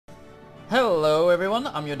Hello everyone,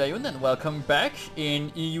 I'm Yodayun and welcome back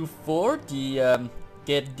in EU4, the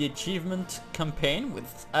Get the Achievement campaign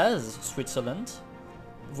with as Switzerland,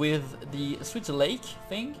 with the Switzerlake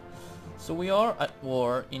thing. So we are at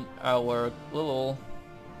war in our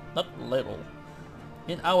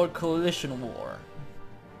in our coalition war.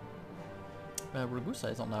 Ragusa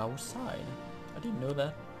is on our side. I didn't know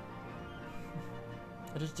that.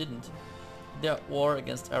 I just didn't. They're at war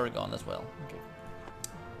against Aragon as well. Okay.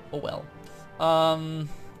 Oh well. So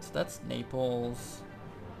that's Naples.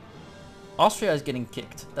 Austria is getting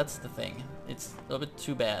kicked. That's the thing. It's a little bit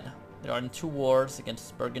too bad. They are in two wars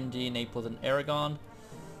against Burgundy, Naples, and Aragon,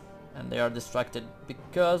 and they are distracted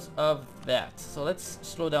because of that. So let's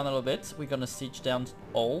slow down a little bit. We're gonna siege down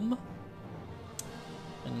Ulm,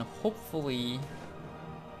 and hopefully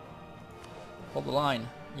hold the line.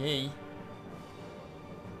 Yay!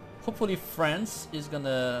 Hopefully France is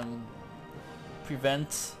gonna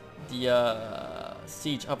prevent the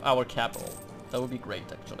siege of our capital. That would be great,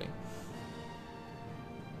 actually.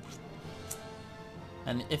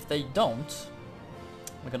 And if they don't,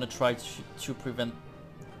 we're gonna try to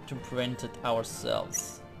prevent it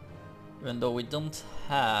ourselves. Even though we don't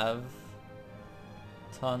have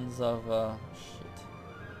tons of shit.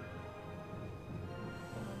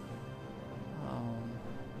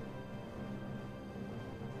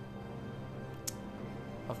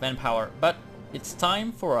 Of manpower, but it's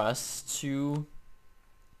time for us to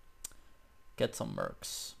get some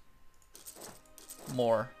mercs.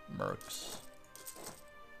 More mercs.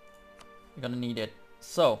 We're gonna need it.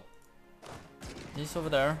 So, this over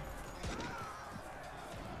there.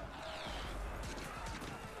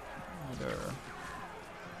 Either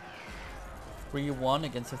 3-1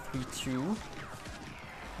 against a 3-2.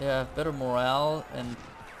 They have better morale and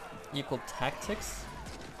equal tactics.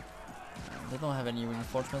 They don't have any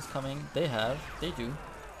reinforcements coming. They have. They do.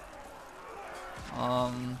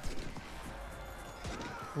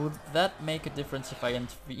 Would that make a difference if I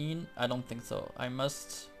intervene? I don't think so. I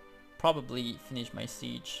must probably finish my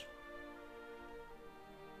siege.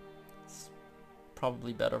 It's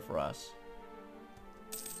probably better for us.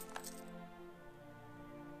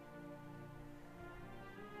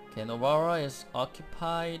 Okay, Novara is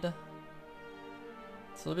occupied.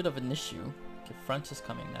 It's a little bit of an issue. Okay, France is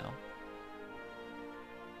coming now.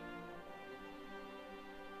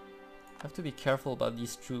 I have to be careful about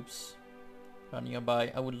these troops running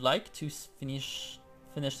nearby. I would like to finish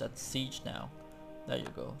that siege now. There you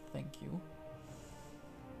go. Thank you.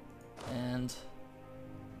 And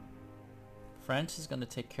France is gonna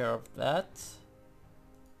take care of that.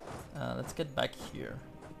 Let's get back here.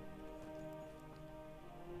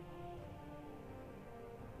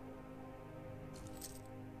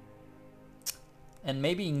 And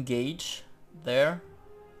maybe engage there.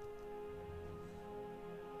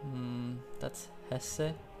 That's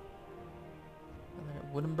Hesse.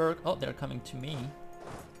 Wittenberg. Oh, they're coming to me.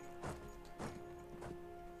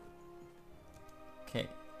 Okay,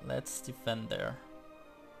 let's defend there.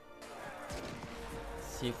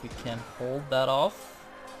 See if we can hold that off.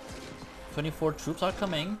 24 troops are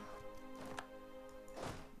coming.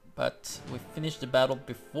 But we finished the battle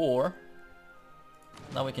before.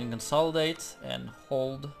 Now we can consolidate and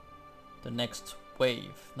hold the next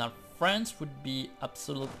wave. Now France would be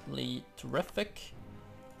absolutely terrific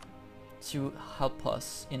to help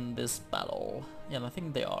us in this battle. Yeah, I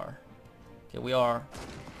think they are. Okay, we are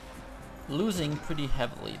losing pretty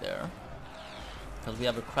heavily there because we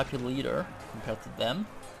have a crappy leader compared to them.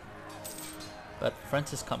 But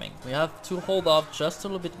France is coming. We have to hold off just a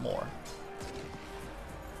little bit more.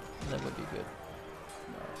 That would be good.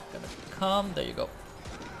 They're gonna come. There you go.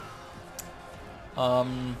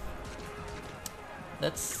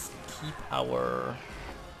 Let's keep our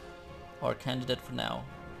candidate for now.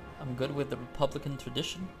 I'm good with the Republican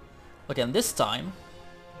tradition. Okay, and this time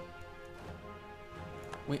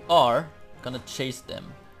we are gonna chase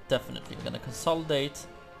them. Definitely, we're gonna consolidate.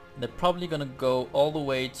 They're probably gonna go all the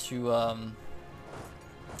way to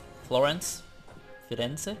Florence,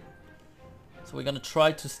 Firenze. So we're gonna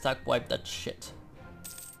try to stack wipe that shit.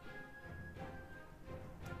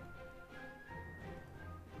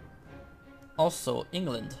 Also,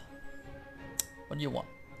 England. What do you want?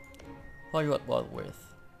 Who are you at war with?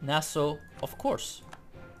 Nassau, of course.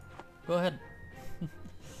 Go ahead.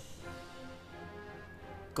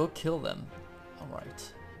 Go kill them.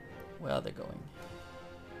 Alright. Where are they going?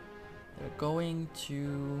 They're going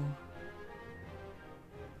to...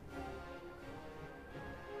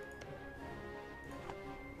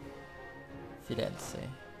 Firenze.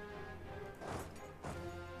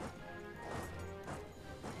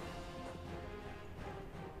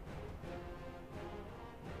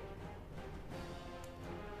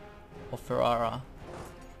 Or Ferrara.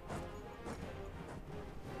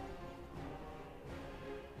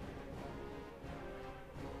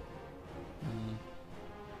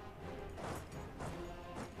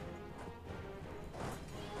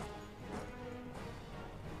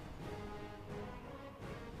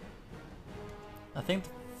 I think the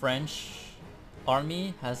French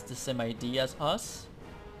army has the same idea as us,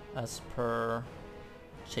 as per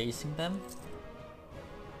chasing them.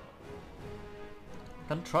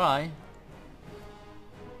 I'm gonna try.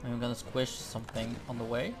 I'm gonna squish something on the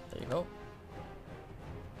way. There you go.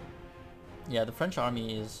 Yeah, the French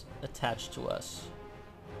army is attached to us.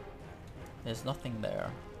 There's nothing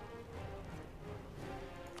there.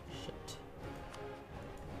 Shit.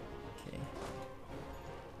 Okay.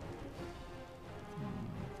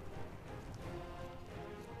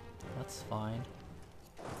 That's fine.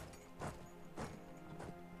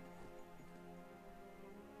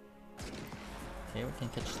 Okay, we can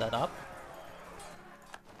catch that up.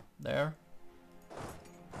 There.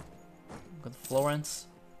 Got Florence.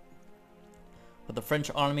 With the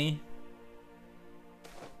French army.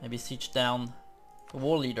 Maybe siege down the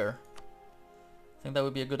war leader. I think that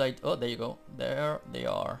would be a good idea. Oh, there you go. There they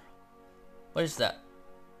are. What is that?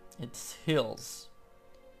 It's hills.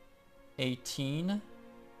 18.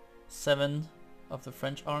 7 of the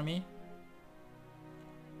French army.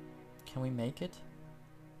 Can we make it?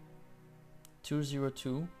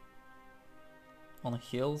 202 on the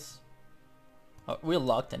hills. Oh, we're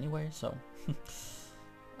locked anyway, so I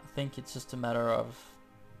think it's just a matter of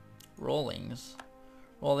rolling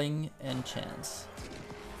and chance.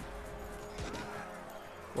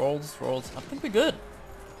 Rolls. I think we're good.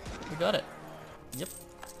 We got it. Yep.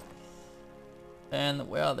 And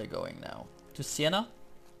where are they going now? To Siena?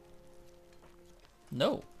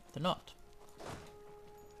 No, they're not.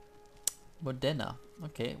 Modena.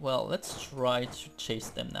 Okay, well, let's try to chase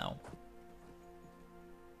them now.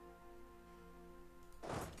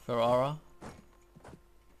 Ferrara.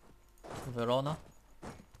 To Verona.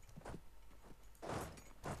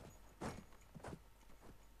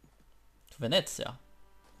 To Venezia.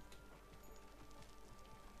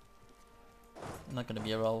 Not gonna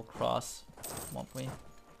be a roll cross, won't we?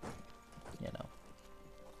 Yeah, no.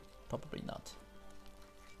 Probably not.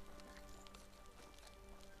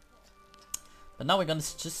 But now we're gonna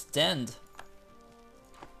just stand.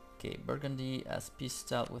 Okay, Burgundy has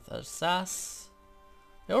pieced out with Alsace.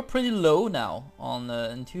 They were pretty low now on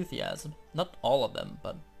enthusiasm. Not all of them,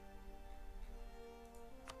 but...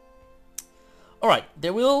 Alright, they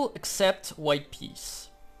will accept white peace.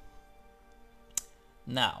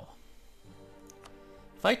 Now,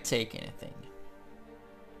 if I take anything...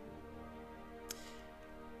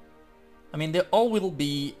 I mean, they all will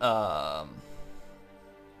be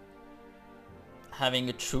having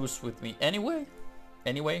a truce with me anyway.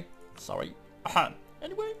 Sorry.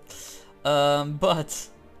 Anyway. But...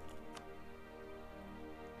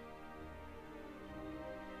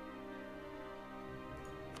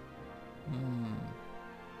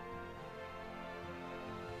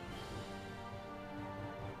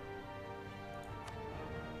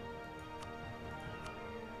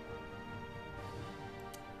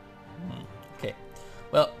 Okay.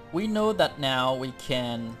 Well, we know that now we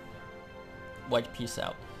can white peace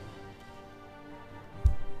out.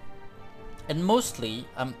 And mostly,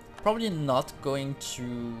 I'm probably not going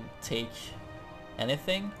to take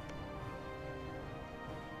anything.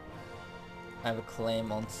 I have a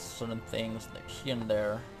claim on certain things, like here and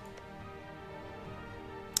there.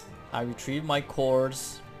 I retrieve my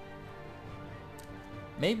cores.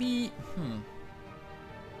 Maybe,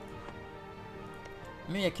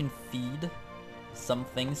 maybe I can feed some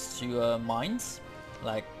things to mines,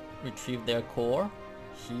 like retrieve their core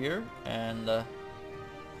here, and that's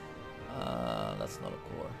not a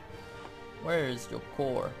core. Where is your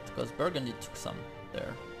core? Because Burgundy took some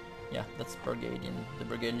there. Yeah, that's Burgundian, the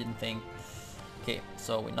Burgundian thing. Okay,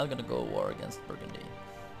 so we're not gonna go war against Burgundy,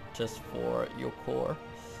 just for your core.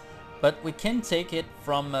 But we can take it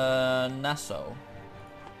from Nassau.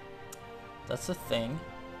 That's a thing.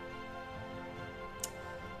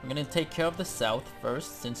 I'm gonna take care of the south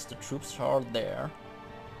first, since the troops are there.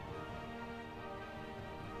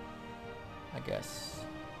 I guess.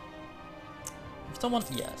 If someone...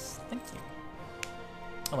 Yes, thank you.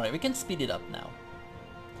 Alright, we can speed it up now.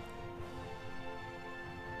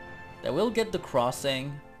 They will get the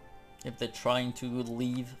crossing if they're trying to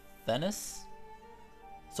leave Venice.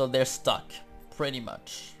 So they're stuck, pretty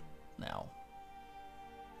much, now.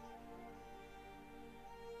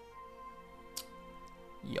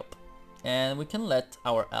 Yup. And we can let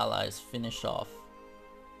our allies finish off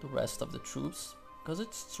the rest of the troops, because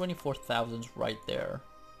it's 24,000 right there.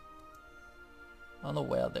 I don't know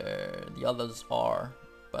where the others are,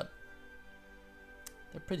 but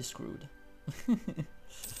they're pretty screwed.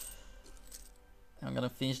 I'm gonna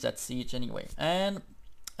finish that siege anyway. And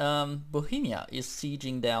Bohemia is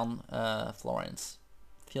sieging down Florence.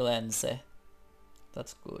 Firenze.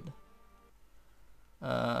 That's good.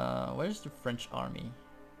 Where's the French army?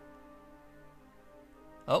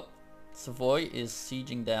 Oh, Savoy is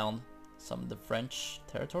sieging down some of the French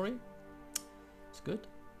territory. It's good.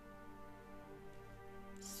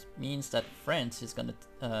 This means that France is gonna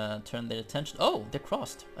turn their attention. Oh, they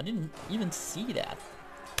crossed. I didn't even see that.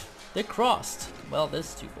 They crossed. Well, that's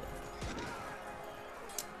stupid.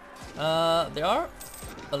 There are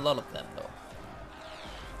a lot of them though.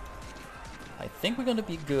 I think we're gonna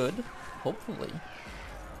be good, hopefully.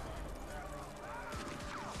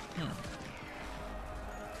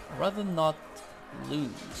 I'd rather not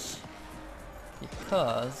lose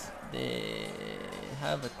because they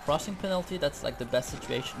have a crossing penalty. That's like the best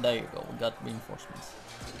situation. There you go, we got reinforcements.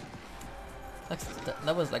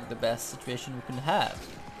 That was like the best situation we could have.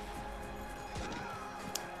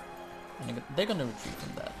 And they're gonna retreat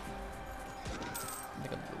from that.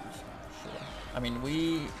 They're gonna lose, sure. I mean,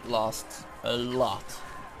 we lost a lot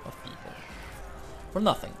of people for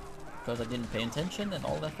nothing because I didn't pay attention and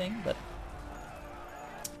all that thing. But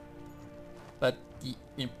the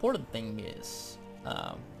important thing is,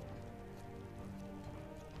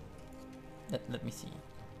 let me see.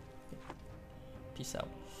 Peace out.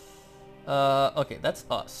 Okay, that's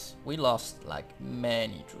us. We lost like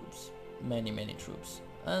many troops, many troops,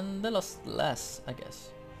 and they lost less, I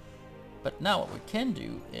guess. But now what we can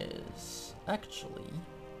do is actually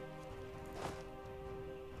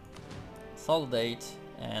consolidate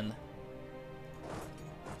and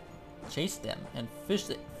chase them and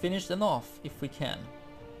finish them off if we can.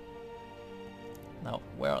 Now,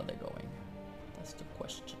 where are they going? That's the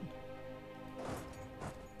question.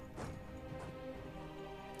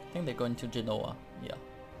 I think they're going to Genoa. Yeah,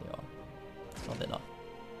 they are. No, they're not.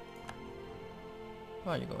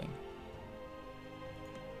 Where are you going?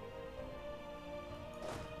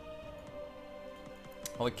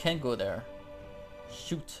 Oh, we can't go there.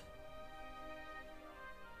 Shoot.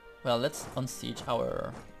 Well, let's unsiege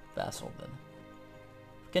our vassal then.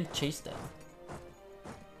 We can chase them.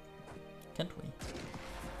 Can't we?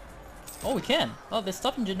 Oh, we can! Oh, they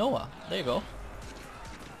stopped in Genoa. There you go.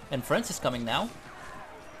 And France is coming now.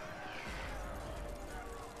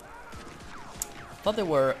 I thought they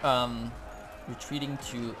were retreating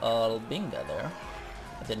to Albinga there,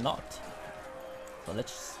 but they're not. So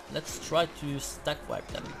let's try to stack wipe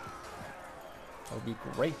them. That would be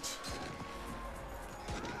great.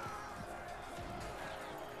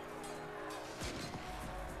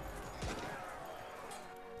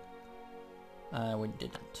 We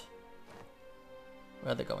didn't.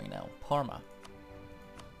 Where are they going now? Parma.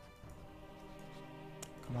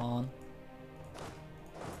 Come on.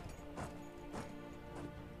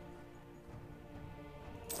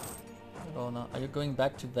 Verona. Are you going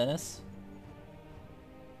back to Venice?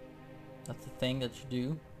 That's the thing that you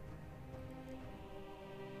do.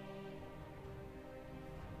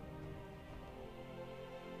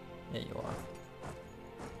 There you are.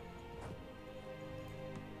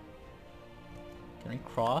 Can we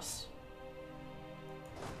cross?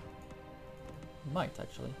 We might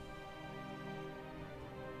actually.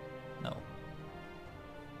 No.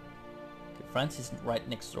 Okay, France is right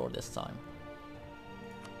next door this time.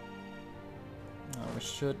 We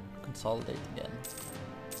should consolidate again.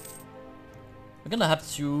 We're gonna have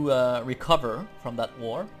to recover from that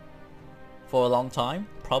war for a long time,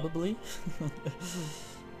 probably.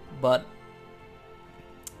 But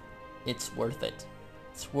it's worth it.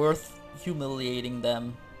 It's worth humiliating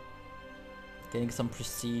them, getting some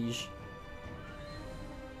prestige,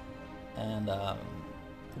 and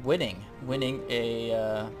winning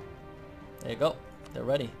a. There you go. They're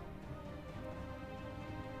ready.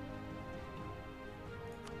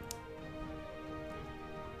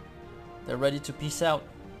 They're ready to peace out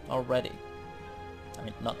already. I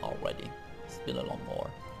mean, not already. It's been a long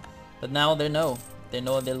war. But now they know. They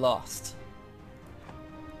know they lost.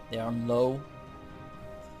 They are low.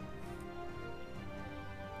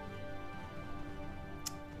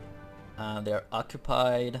 They're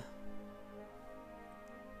occupied.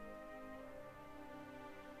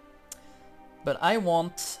 But I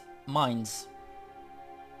want Mines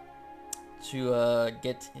to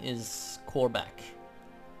get his core back.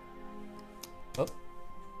 Oh,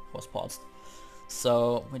 was paused.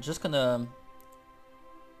 So we're just gonna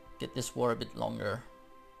get this war a bit longer.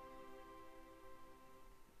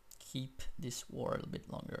 Keep this war a little bit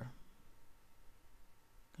longer.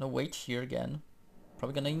 Gonna wait here again.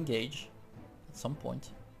 Probably gonna engage at some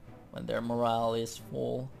point when their morale is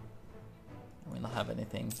full and we don't have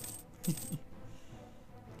anything.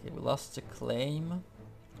 Okay, we lost the claim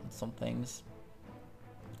on some things.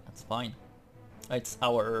 That's fine. It's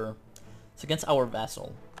against our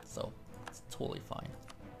vassal, so it's totally fine.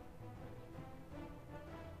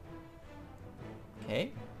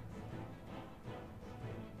 Okay.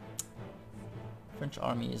 French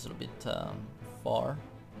army is a little bit far.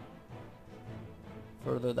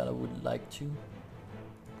 Further than I would like to.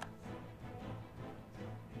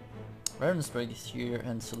 Ravensburg is here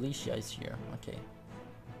and Silesia is here. Okay.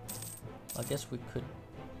 I guess we could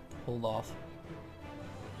hold off.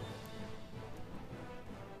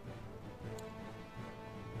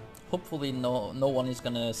 Hopefully no one is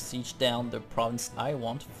gonna siege down the province I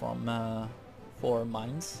want from 4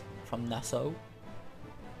 mines from Nassau.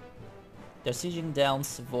 They're sieging down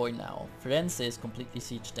Savoy now. Firenze is completely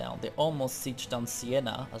sieged down. They almost sieged down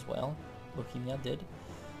Siena as well. Bohemia did.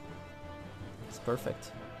 It's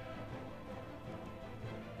perfect.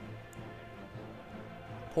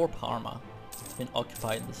 Poor Parma. It's been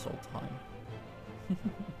occupied this whole time.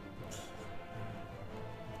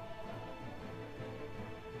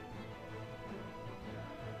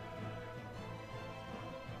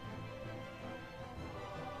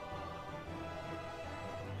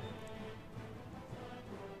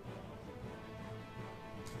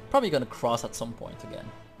 Probably gonna cross at some point again.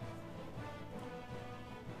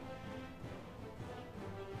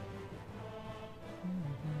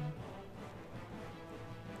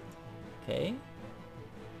 Okay.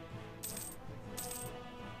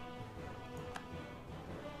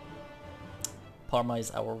 Parma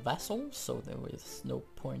is our vassal, so there is no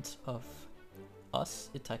point of us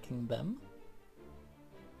attacking them.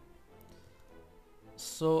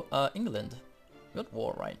 So, England. We got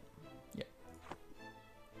war, right? Yeah.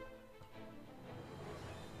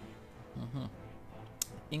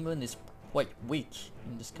 England is quite weak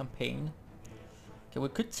in this campaign. Okay, we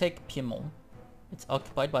could take Piedmont. It's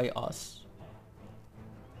occupied by us.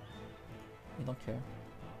 We don't care.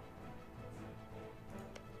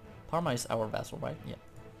 Parma is our vassal, right? Yeah.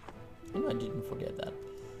 You know, I didn't forget that.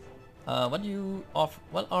 What do you offer?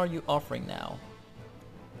 What are you offering now?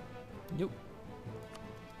 Nope.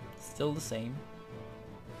 Still the same.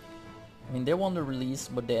 I mean, they want to release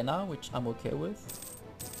Modena, which I'm okay with.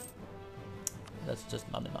 That's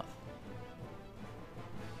just not enough.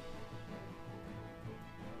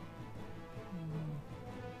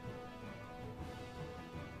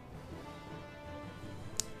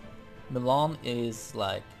 Milan is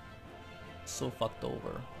like so fucked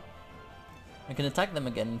over. I can attack them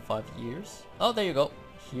again in 5 years. Oh, there you go.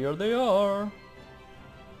 Here they are.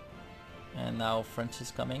 And now French is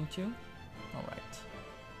coming too. Alright.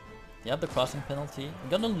 They have the crossing penalty. I'm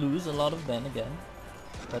gonna lose a lot of men again.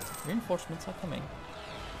 But reinforcements are coming.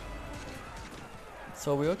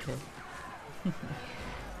 So we're okay.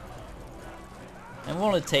 And we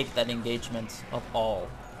want to take that engagement of all.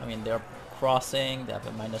 I mean, they're crossing, they have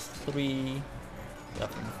a -3, they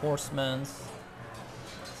have reinforcements.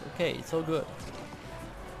 It's okay, it's all good.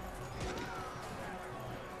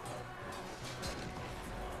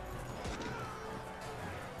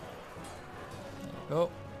 There you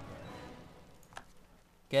go.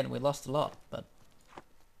 Again, we lost a lot, but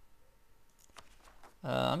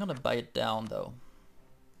I'm gonna buy it down though,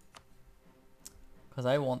 because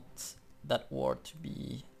I want that war to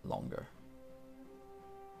be longer.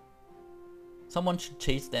 Someone should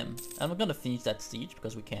chase them, and we're gonna finish that siege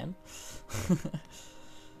because we can.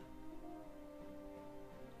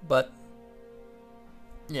 But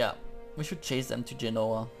yeah, we should chase them to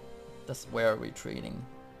Genoa. That's where we're retreating,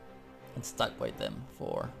 and stuck by them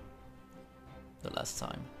for the last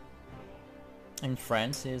time. And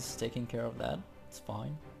France is taking care of that. It's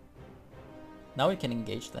fine. Now we can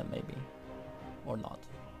engage them maybe, or not.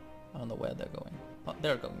 I don't know where they're going. Oh,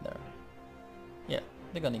 they're going there. Yeah,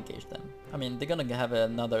 they're gonna engage them. I mean, they're gonna have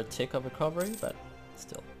another tick of recovery, but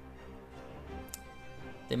still.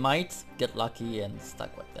 They might get lucky and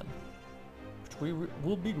stuck with them, which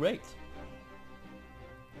will be great.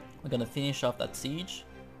 We're gonna finish off that siege.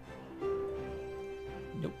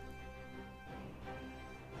 Nope.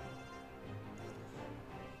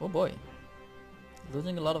 Oh boy.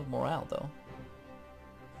 Losing a lot of morale though.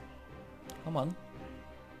 Come on.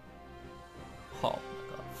 Oh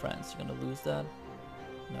my god, France, you're gonna lose that?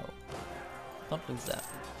 No. Don't lose that.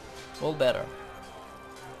 Roll better.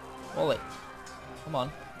 Roll it. Come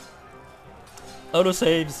on. Auto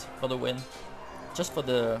saves for the win. Just for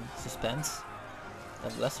the suspense. I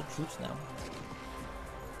have lesser troops now.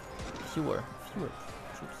 Fewer troops.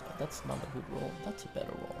 That's not a good roll. That's a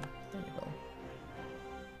better roll. There you go.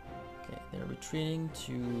 Okay, they're retreating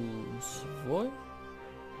to Savoy?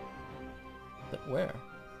 But where?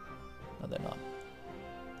 No, they're not.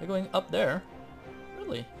 They're going up there?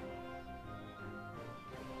 Really?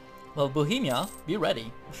 Well, Bohemia, be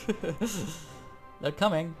ready. They're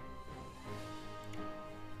coming.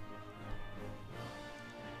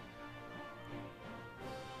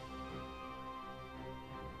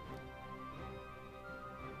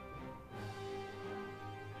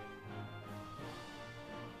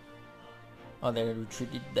 Oh, they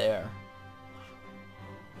retreated there.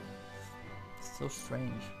 So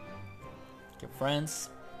strange. Okay,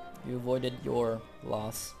 France, you avoided your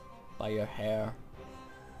loss by your hair.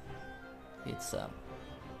 It's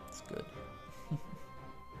good.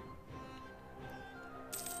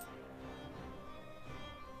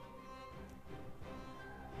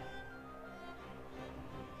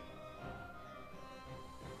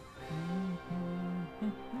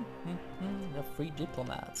 The free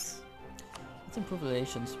diplomats. Let's improve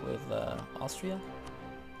relations with Austria.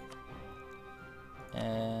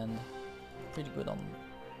 And pretty good on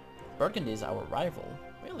Burgundy is our rival.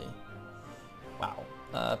 Really? Wow.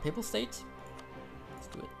 Papal State? Let's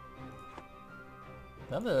do it.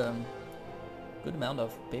 We have a good amount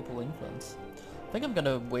of papal influence. I think I'm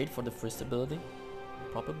gonna wait for the free stability.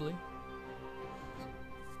 Probably.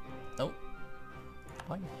 Oh.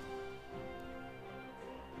 Fine.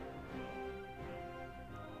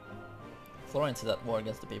 Florence is at war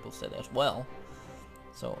against the Papal State as well.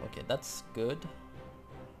 So, okay, that's good. I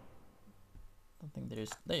don't think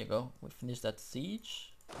there's... There you go. We finished that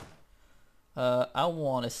siege. I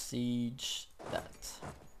want to siege that.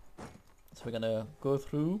 So we're gonna go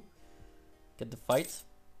through, get the fight.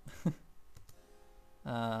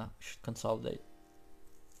 Should consolidate.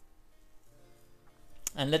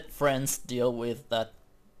 And let France deal with that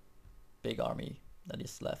big army that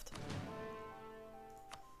is left.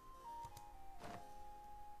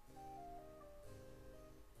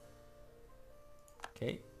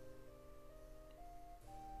 Okay.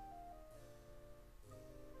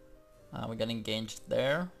 We got engaged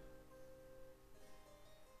there.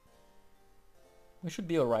 We should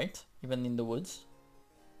be alright, even in the woods.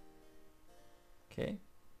 Okay.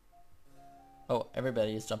 Oh,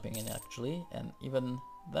 everybody is jumping in actually, and even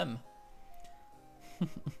them.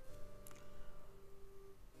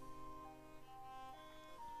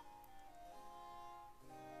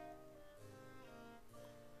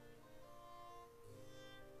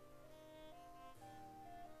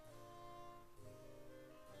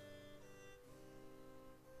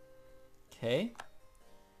 Okay.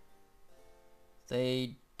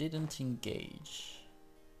 They didn't engage.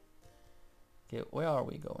 Okay, where are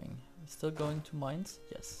we going? We're still going to mines?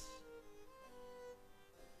 Yes.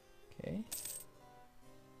 Okay.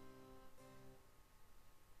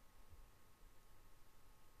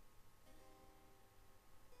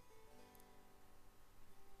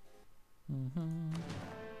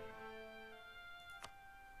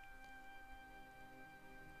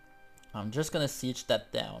 I'm just gonna siege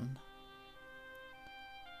that down.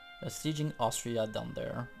 They're sieging Austria down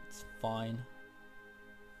there. It's fine.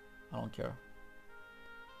 I don't care.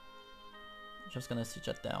 Just gonna siege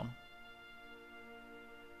that down.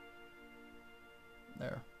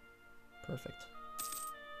 There. Perfect.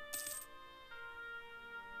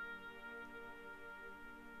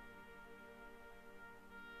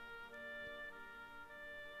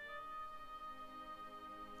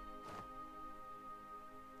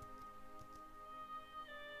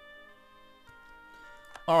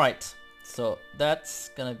 Alright, so that's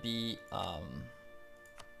gonna be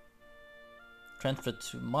transferred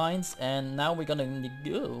to mines, and now we're gonna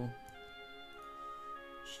negotiate.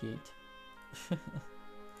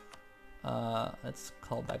 Let's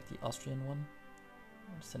call back the Austrian one.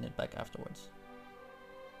 I'll send it back afterwards.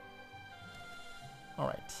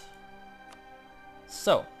 Alright.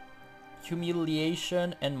 So,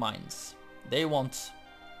 humiliation and mines. They want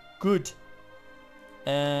good.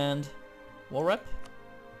 And war rep?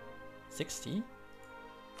 60.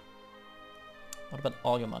 What about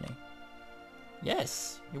all your money?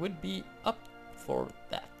 Yes, you would be up for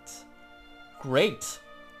that. Great.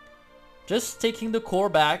 Just taking the core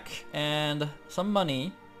back and some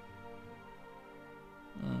money.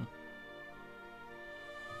 And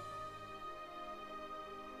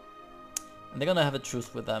they're gonna have a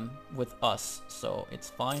truce with them, with us, so it's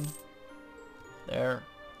fine. There.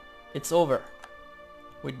 It's over.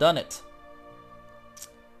 We've done it.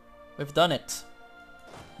 We've done it.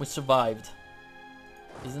 We survived.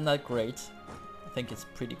 Isn't that great? I think it's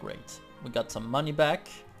pretty great. We got some money back.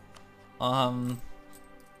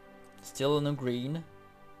 Still in the green.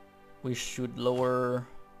 We should lower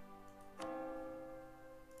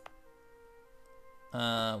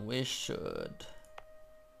We should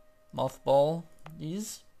mothball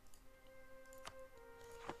these.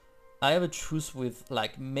 I have a truce with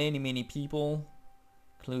like many people,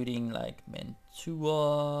 including like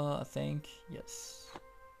Mantua, I think. Yes.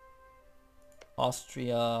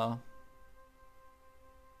 Austria.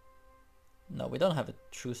 No, we don't have a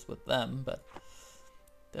truce with them, but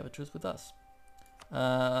they have a truce with us.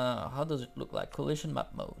 How does it look like? Coalition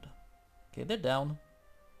map mode. Okay, they're down.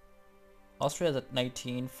 Austria is at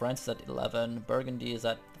 19, France is at 11, Burgundy is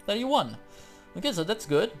at 31. Okay, so that's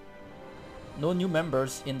good. No new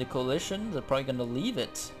members in the coalition. They're probably gonna leave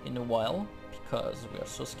it in a while because we are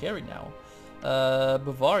so scary now.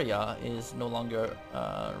 Bavaria is no longer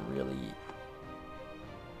really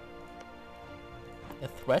a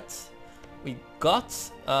threat. We got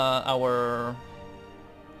our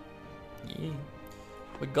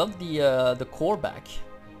we got the core back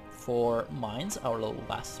for Mainz, our little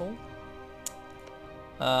vassal.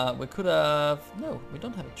 We could have... No, we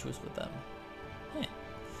don't have a truce with them. Hey.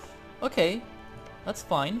 Okay, that's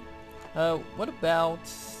fine. What about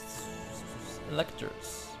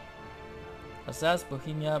electors? Alsace,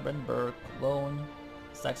 Bohemia, Brandenburg, Cologne,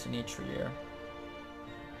 Saxony, Trier.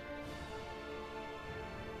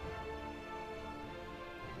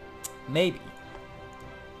 Maybe.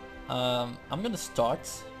 I'm gonna start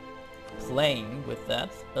playing with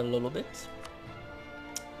that a little bit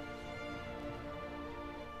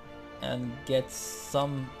and get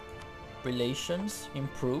some relations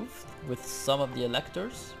improved with some of the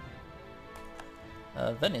electors.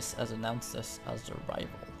 Venice has announced us as a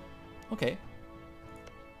rival. Okay,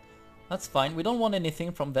 that's fine. We don't want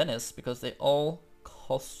anything from Venice because they all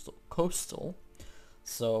coastal,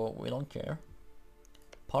 so we don't care.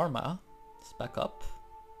 Parma is back up.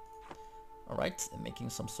 Alright, they're making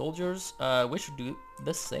some soldiers. We should do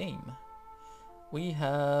the same. We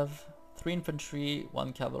have 3 infantry,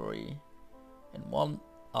 1 cavalry, and 1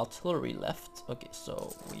 artillery left. Okay,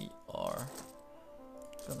 so we are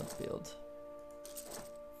gonna build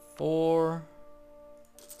 4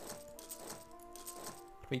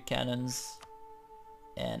 3 cannons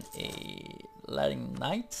and a Latin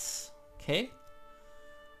Knights. Okay,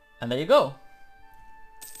 and there you go.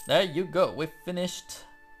 There you go. We finished.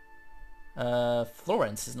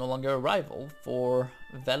 Florence is no longer a rival, for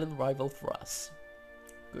a valid rival for us.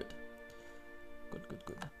 Good.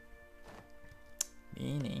 Good.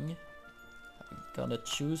 Meaning I'm gonna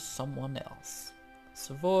choose someone else.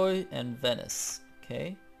 Savoy and Venice.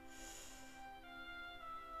 Okay.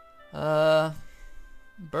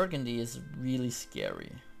 Burgundy is really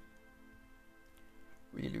scary.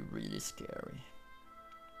 Really scary.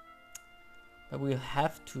 But we'll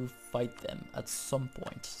have to fight them at some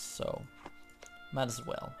point, so might as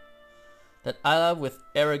well. That ally with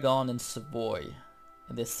Aragon and Savoy,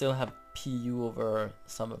 and they still have PU over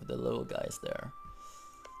some of the little guys there.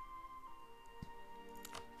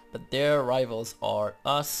 But their rivals are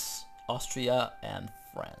us, Austria, and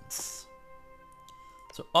France.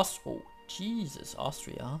 So oh Jesus,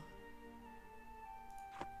 Austria.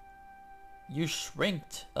 You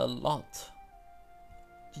shrinked a lot.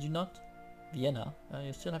 Did you not? Vienna,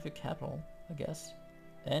 you still have your capital, I guess.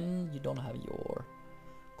 And you don't have your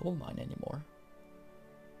gold mine anymore.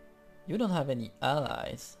 You don't have any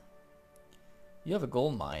allies. You have a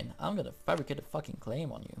gold mine. I'm gonna fabricate a fucking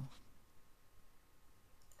claim on you.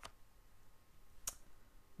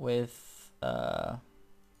 With the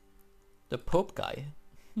Pope guy.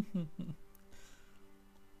 You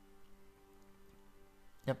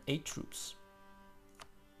have 8 troops.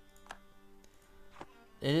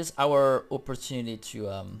 It is our opportunity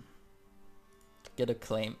to get a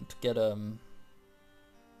claim, to get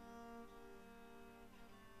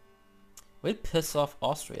we'll piss off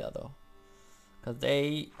Austria though, because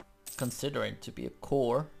they consider it to be a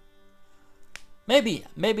core. Maybe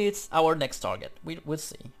it's our next target. We'll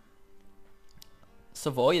see.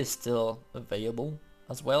 Savoy is still available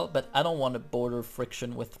as well, but I don't want a border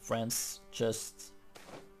friction with France just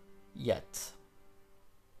yet.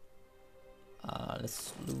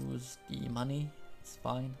 Let's lose the money. It's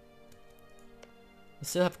fine. We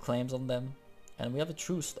still have claims on them, and we have a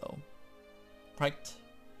truce though, right?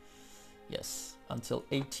 Yes, until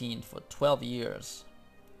 18 for 12 years.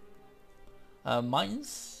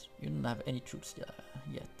 Mines, you don't have any troops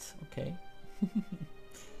yet. Okay.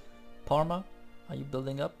 Parma, are you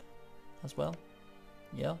building up as well?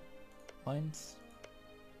 Yeah. Mines,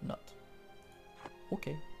 not.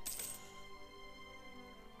 Okay.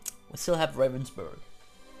 We still have Ravensburg,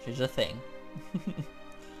 which is a thing.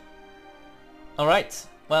 Alright,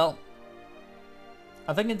 well,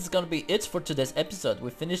 I think it's gonna be it for today's episode.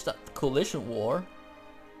 We finished that coalition war.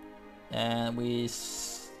 and we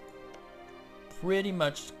pretty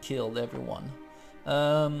much killed everyone.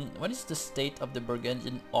 What is the state of the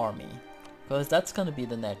Burgundian army? Because that's gonna be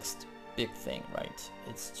the next big thing, right?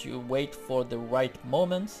 It's to wait for the right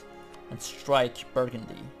moment and strike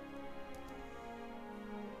Burgundy.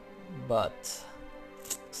 But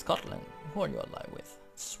Scotland, who are you allied with?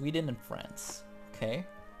 Sweden and France. Okay.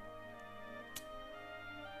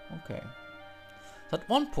 Okay. So at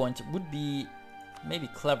one point it would be maybe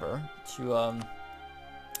clever to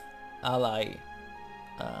ally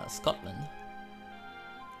Scotland.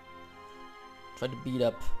 Try to beat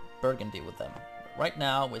up Burgundy with them. But right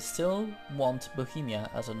now we still want Bohemia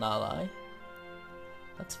as an ally.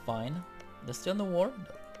 That's fine. They're still in the war?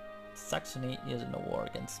 No. Saxony is in a war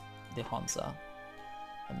against the Hansa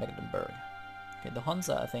and Mecklenburg. Okay, the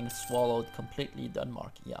Hansa I think swallowed completely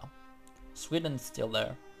Denmark, yeah. Sweden's still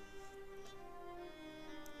there.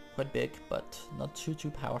 Quite big, but not too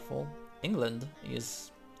powerful. England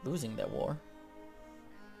is losing their war.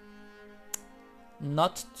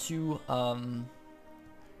 Not too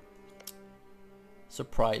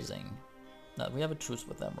surprising. No, we have a truce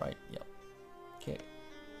with them, right? Yep. Okay.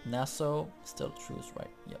 Nassau, still truce,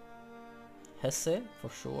 right? Yep. Hesse, for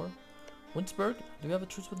sure. Würzburg, do we have a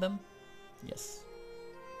truce with them? Yes.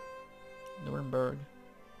 Nuremberg.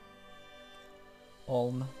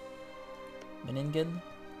 Ulm. Meiningen.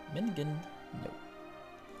 Meiningen, no.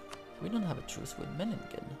 We don't have a truce with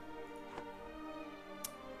Meiningen.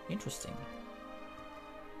 Interesting.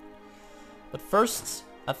 But first,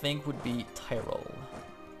 I think would be Tyrol.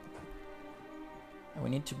 And we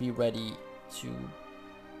need to be ready to...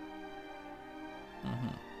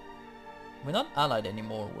 We're not allied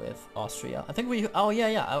anymore with Austria. I think we... Oh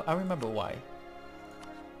yeah, I remember why.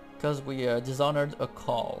 Because we dishonored a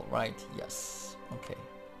call, right? Yes. Okay.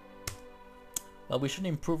 Well, we should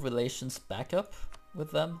improve relations back up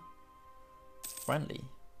with them. Friendly.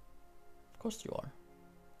 Of course you are.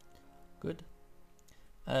 Good.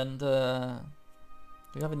 And do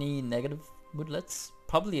you have any negative moodlets?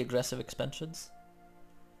 Probably aggressive expansions.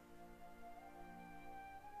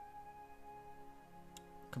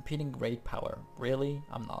 Competing great power. Really?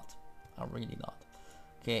 I'm not. I'm really not.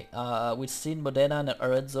 Okay, we've seen Modena and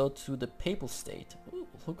Arezzo to the Papal State. Ooh,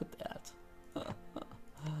 look at that.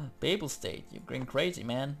 Papal State, you're going crazy,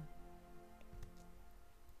 man.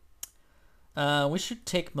 We should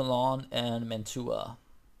take Milan and Mantua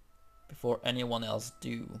before anyone else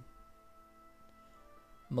do.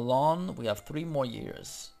 Milan, we have 3 more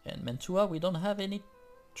years. And Mantua, we don't have any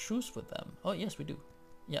truce with them. Oh, yes, we do.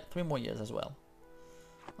 Yeah, 3 more years as well.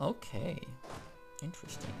 Okay.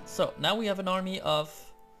 Interesting. So, now we have an army of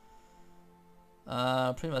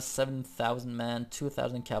pretty much 7,000 men,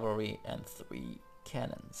 2,000 cavalry, and 3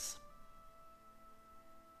 cannons.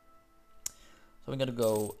 So we're gonna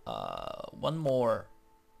go 1 more.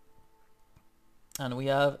 And we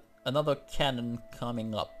have another cannon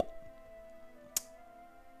coming up.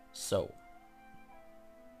 So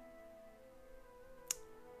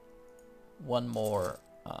 1 more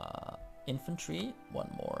infantry, 1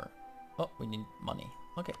 more. Oh, we need money.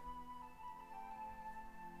 Okay.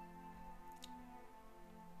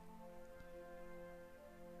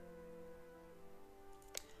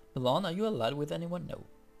 Milan, are you allied with anyone? No.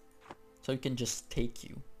 So we can just take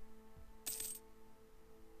you.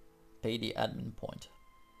 Pay the admin point.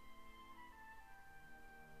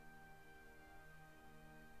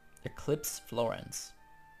 Eclipse Florence.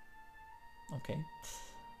 Okay.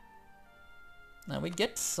 Now we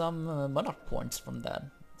get some monarch points from that.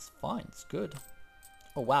 It's fine, it's good.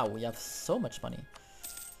 Oh wow, we have so much money.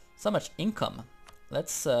 So much income.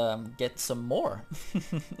 Let's get some more.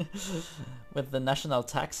 With the national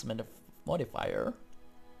tax modifier.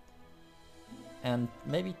 And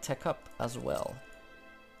maybe tech up as well.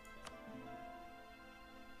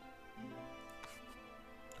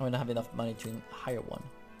 I don't have enough money to hire one.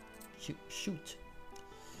 Shoot.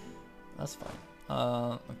 That's fine.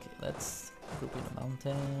 Okay, let's group in the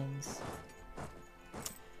mountains.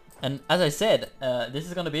 And as I said, this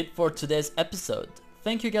is gonna be it for today's episode.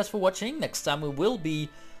 Thank you guys for watching. Next time we will be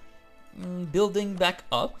building back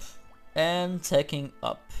up and taking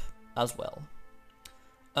up as well.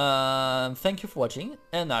 Thank you for watching,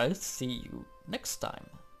 and I'll see you next time.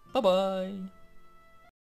 Bye bye.